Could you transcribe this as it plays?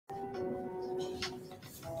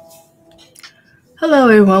Hello,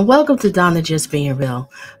 everyone. Welcome to Donna Just Being Real.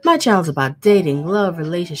 My channel is about dating, love,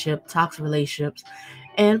 relationship, toxic relationships,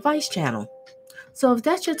 and advice channel. So if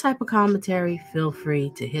that's your type of commentary, feel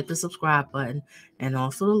free to hit the subscribe button and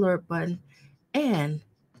also the alert button and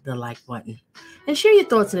the like button. And share your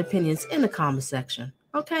thoughts and opinions in the comment section.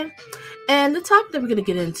 Okay? And the topic that we're going to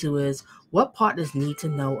get into is what partners need to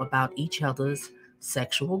know about each other's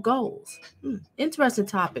sexual goals. Interesting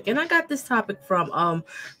topic. And I got this topic from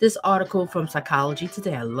this article from Psychology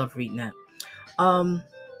Today. I love reading that. And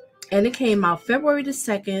it came out February the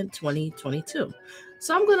 2nd, 2022.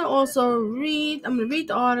 So I'm going to read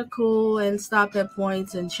the article and stop at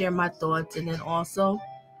points and share my thoughts, and then also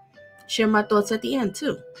share my thoughts at the end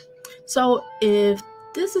too. So if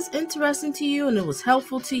this is interesting to you and it was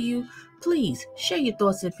helpful to you, please share your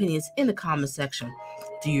thoughts and opinions in the comment section.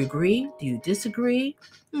 Do you agree? Do you disagree?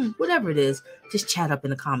 Whatever it is, just chat up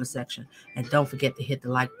in the comment section. And don't forget to hit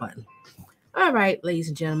the like button. All right, ladies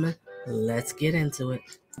and gentlemen, let's get into it.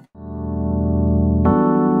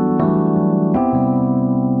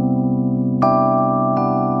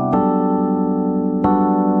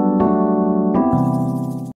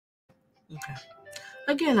 Okay.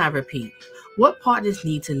 Again, I repeat, what partners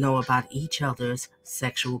need to know about each other's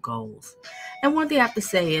sexual goals? And one thing I have to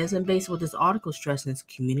say is, and based on what this article stresses,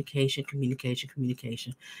 communication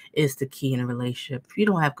is the key in a relationship. If you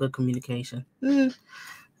don't have good communication,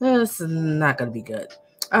 it's not going to be good.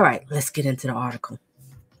 All right, let's get into the article.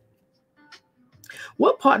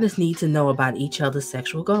 What partners need to know about each other's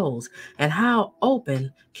sexual goals and how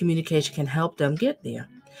open communication can help them get there.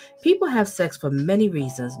 People have sex for many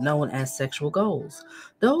reasons known as sexual goals.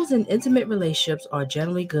 Those in intimate relationships are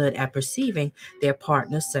generally good at perceiving their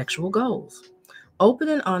partner's sexual goals. Open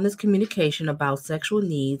and honest communication about sexual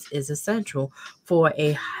needs is essential for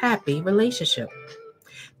a happy relationship.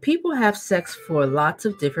 People have sex for lots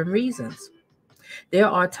of different reasons. There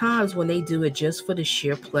are times when they do it just for the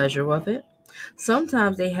sheer pleasure of it.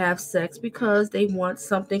 Sometimes they have sex because they want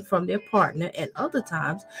something from their partner, and other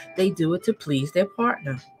times they do it to please their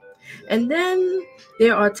partner. And then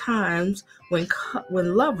there are times when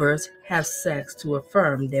lovers have sex to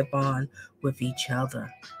affirm their bond with each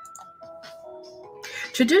other.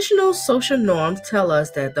 Traditional social norms tell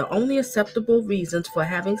us that the only acceptable reasons for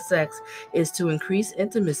having sex is to increase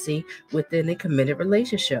intimacy within a committed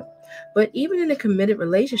relationship. But even in a committed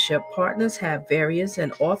relationship, partners have various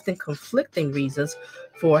and often conflicting reasons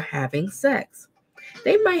for having sex.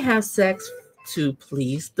 They might have sex to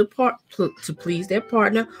please their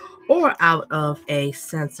partner or out of a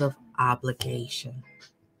sense of obligation.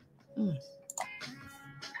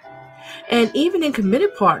 And even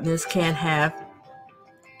committed partners can have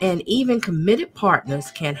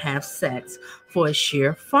sex for a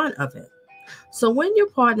sheer fun of it. So when your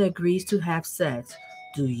partner agrees to have sex,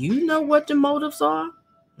 do you know what the motives are?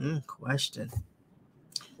 Question.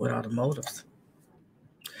 What are the motives?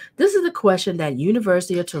 This is a question that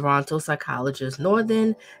University of Toronto psychologist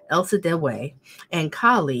Northern Elsa Dewey and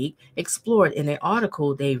colleague explored in an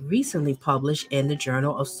article they recently published in the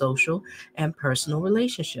Journal of Social and Personal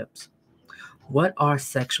Relationships. What are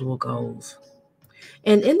sexual goals?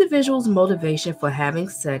 An individual's motivation for having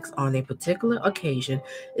sex on a particular occasion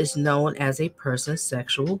is known as a person's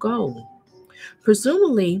sexual goal.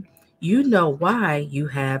 Presumably, you know why you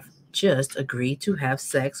have just agreed to have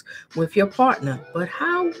sex with your partner, but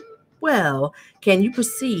how well can you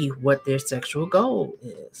perceive what their sexual goal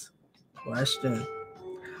is? Question.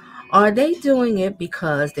 Are they doing it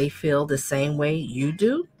because they feel the same way you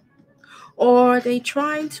do? Or are they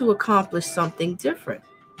trying to accomplish something different?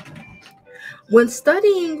 When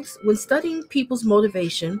studying people's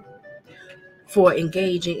motivation for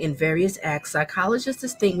engaging in various acts, psychologists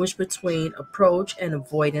distinguish between approach and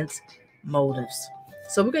avoidance motives.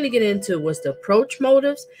 So we're going to get into what's the approach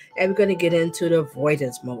motives, and we're going to get into the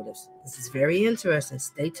avoidance motives. This is very interesting.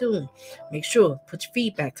 Stay tuned. Make sure, put your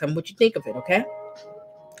feedback, tell me what you think of it, okay?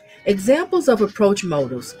 Examples of approach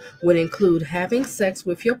motives would include having sex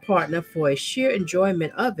with your partner for a sheer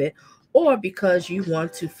enjoyment of it or because you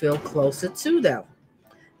want to feel closer to them.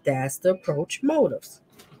 That's the approach motives.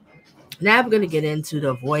 Now we're going to get into the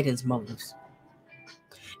avoidance motives.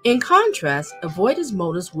 In contrast, avoidance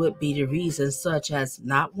motives would be the reasons such as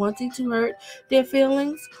not wanting to hurt their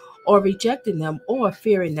feelings or rejecting them or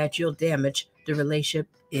fearing that you'll damage the relationship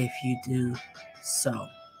if you do so.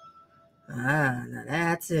 Now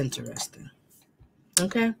that's interesting.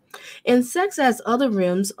 Okay. In sex as other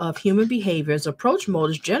realms of human behaviors, approach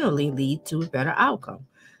motives generally lead to a better outcome.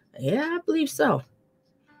 Yeah, I believe so.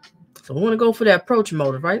 So we want to go for that approach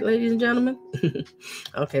motive, right, ladies and gentlemen?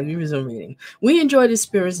 Okay, we resume reading. We enjoy the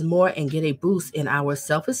experience more and get a boost in our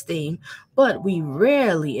self-esteem, but we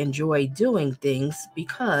rarely enjoy doing things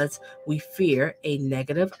because we fear a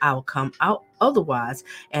negative outcome otherwise,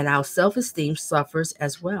 and our self-esteem suffers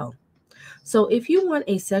as well. So if you want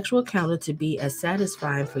a sexual encounter to be as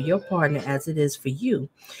satisfying for your partner as it is for you,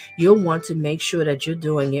 you'll want to make sure that you're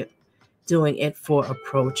doing it for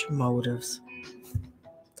approach motives.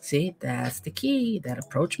 See, that's the key, that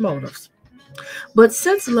approach motives. But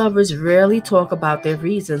since lovers rarely talk about their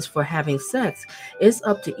reasons for having sex, it's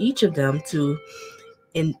up to each of them to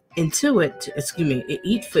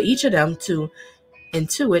for each of them to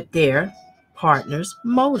intuit their partner's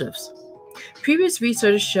motives. Previous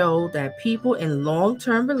research showed that people in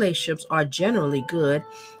long-term relationships are generally good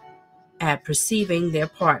at perceiving their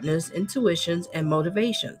partner's intuitions and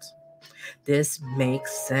motivations. This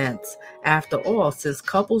makes sense. After all, since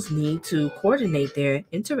couples need to coordinate their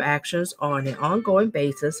interactions on an ongoing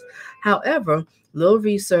basis, however, little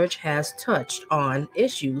research has touched on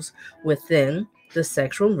issues within the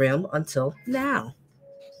sexual realm until now.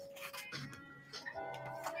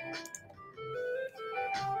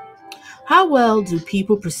 How well do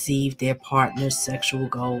people perceive their partner's sexual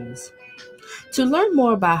goals? To learn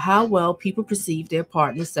more about how well people perceive their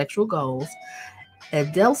partner's sexual goals,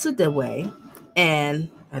 Adelsa DeWay and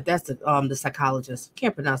that's the psychologist.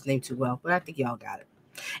 Can't pronounce the name too well, but I think y'all got it.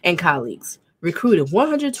 And colleagues recruited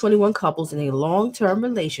 121 couples in a long-term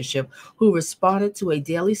relationship who responded to a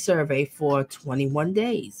daily survey for 21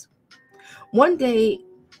 days. One day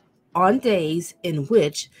on days in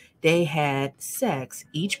which they had sex,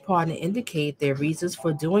 each partner indicated their reasons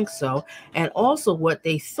for doing so and also what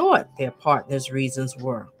they thought their partner's reasons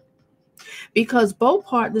were. Because both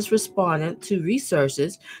partners responded to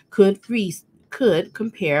researchers could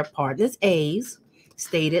compare partners A's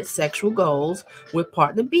stated sexual goals with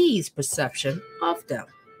partner B's perception of them.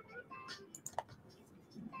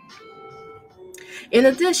 In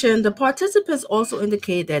addition, the participants also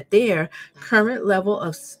indicated that their current level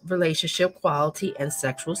of relationship quality and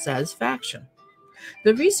sexual satisfaction.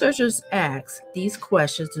 The researchers asked these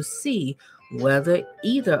questions to see whether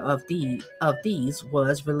either of these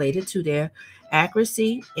was related to their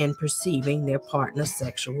accuracy in perceiving their partner's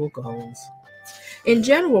sexual goals. In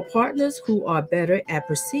general, partners who are better at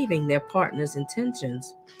perceiving their partner's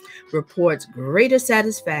intentions reports greater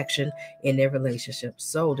satisfaction in their relationship.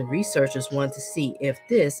 So the researchers wanted to see if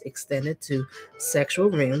this extended to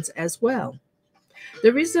sexual realms as well.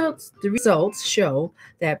 The results show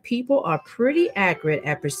that people are pretty accurate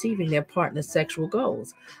at perceiving their partner's sexual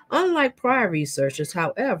goals. Unlike prior researchers,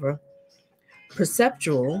 however,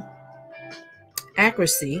 perceptual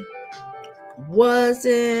accuracy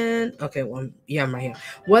I'm right here,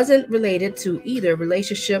 wasn't related to either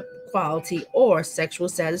relationship quality or sexual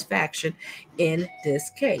satisfaction in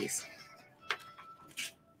this case.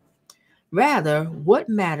 Rather, what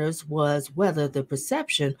matters was whether the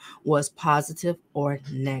perception was positive or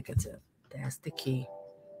negative. That's the key.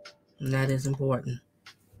 And that is important.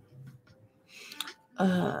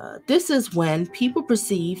 This is when people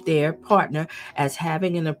perceive their partner as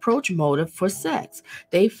having an approach motive for sex.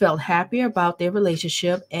 They felt happier about their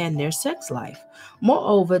relationship and their sex life.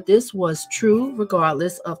 Moreover, this was true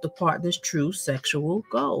regardless of the partner's true sexual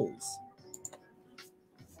goals.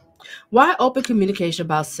 Why open communication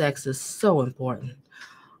about sex is so important.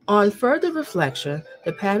 On further reflection,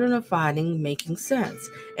 the pattern of finding making sense,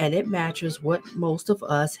 and it matches what most of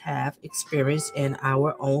us have experienced in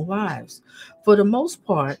our own lives. For the most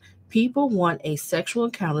part, people want a sexual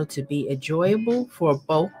encounter to be enjoyable for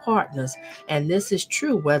both partners, and this is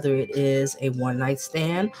true whether it is a one night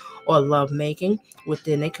stand or lovemaking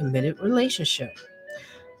within a committed relationship.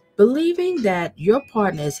 Believing that your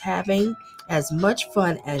partner is having as much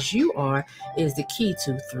fun as you are is the key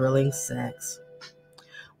to thrilling sex.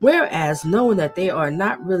 Whereas knowing that they are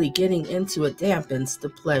not really getting into it dampens the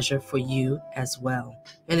pleasure for you as well.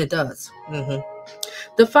 And it does.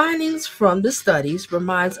 The findings from the studies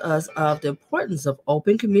reminds us of the importance of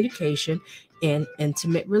open communication in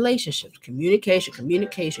intimate relationships.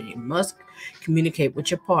 Communication. You must communicate with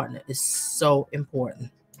your partner. It's so important.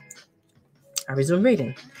 I resume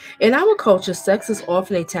reading. In our culture, sex is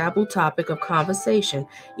often a taboo topic of conversation,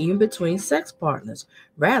 even between sex partners.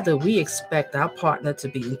 Rather, we expect our partner to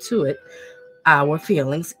be into it, our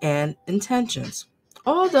feelings and intentions.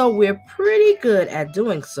 Although we're pretty good at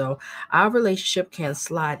doing so, our relationship can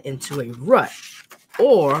slide into a rut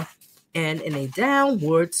or end in a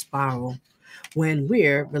downward spiral when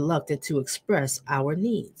we're reluctant to express our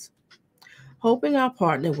needs, hoping our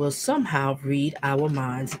partner will somehow read our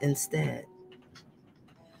minds instead.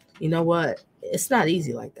 You know what? It's not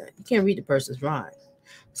easy like that. You can't read the person's mind.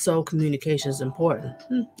 So communication is important.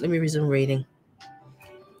 Let me resume reading.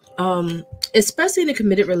 Um, Especially in a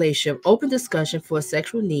committed relationship, open discussion for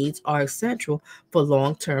sexual needs are essential for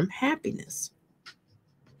long-term happiness.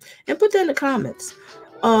 And put that in the comments.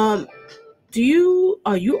 Um,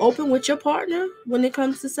 are you open with your partner when it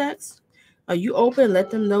comes to sex? Are you open?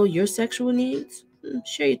 Let them know your sexual needs.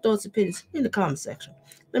 Share your thoughts and opinions in the comment section.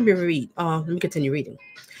 Let me read. Let me continue reading.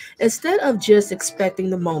 Instead of just expecting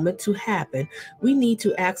the moment to happen, we need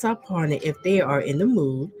to ask our partner if they are in the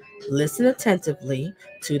mood, listen attentively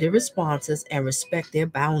to their responses, and respect their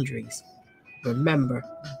boundaries. Remember,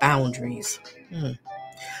 boundaries. Hmm.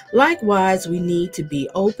 Likewise, we need to be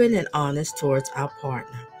open and honest towards our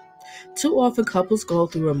partner. Too often, couples go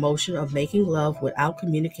through a motion of making love without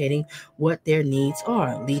communicating what their needs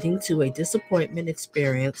are, leading to a disappointing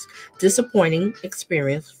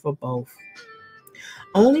experience for both.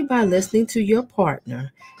 Only by listening to your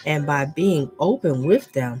partner and by being open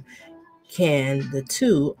with them can the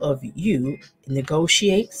two of you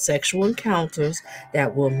negotiate sexual encounters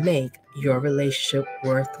that will make your relationship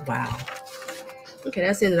worthwhile. Okay,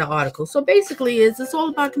 that's the end of the article. So basically, it's all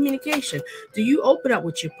about communication. Do you open up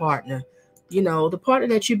with your partner? You know, the partner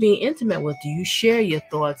that you're being intimate with, do you share your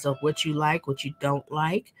thoughts of what you like, what you don't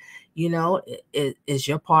like? You know, is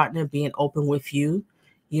your partner being open with you?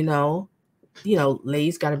 You know,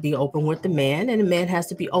 ladies got to be open with the man, and the man has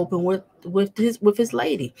to be open with his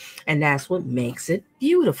lady, and that's what makes it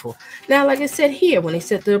beautiful. Now, like I said here, when they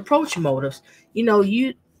said the approach motives,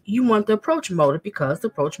 you want the approach motive because the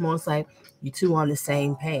approach motive is like you two on the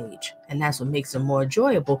same page, and that's what makes it more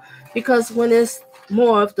enjoyable. Because when it's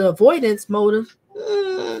more of the avoidance motive,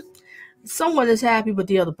 someone is happy, but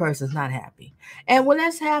the other person's not happy, and when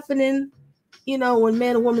that's happening, when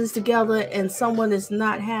man and woman is together and someone is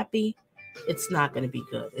not happy, it's not going to be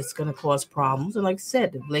good. It's going to cause problems. And like I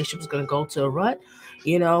said, the relationship is going to go to a rut,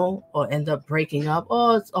 or end up breaking up.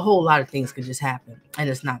 Or it's a whole lot of things could just happen and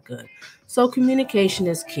it's not good. So communication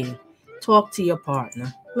is key. Talk to your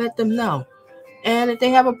partner. Let them know. And if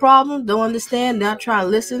they have a problem, don't understand, not try to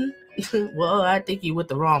listen, well, I think you're with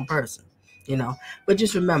the wrong person. But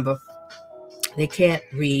just remember, they can't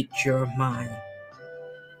read your mind.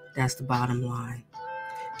 That's the bottom line.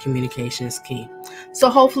 Communication is key. So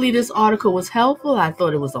hopefully this article was helpful. I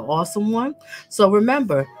thought it was an awesome one. So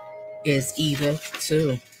remember, it's either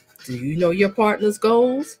two. Do you know your partner's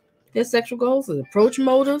goals, their sexual goals, or approach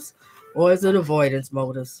motives, or is it avoidance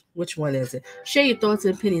motives? Which one is it? Share your thoughts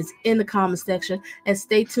and opinions in the comment section, and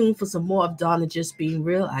stay tuned for some more of Donna Just Being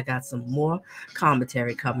Real. I got some more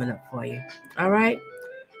commentary coming up for you. All right?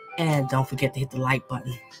 And don't forget to hit the like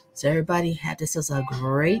button. So everybody, have this as a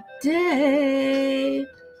great day.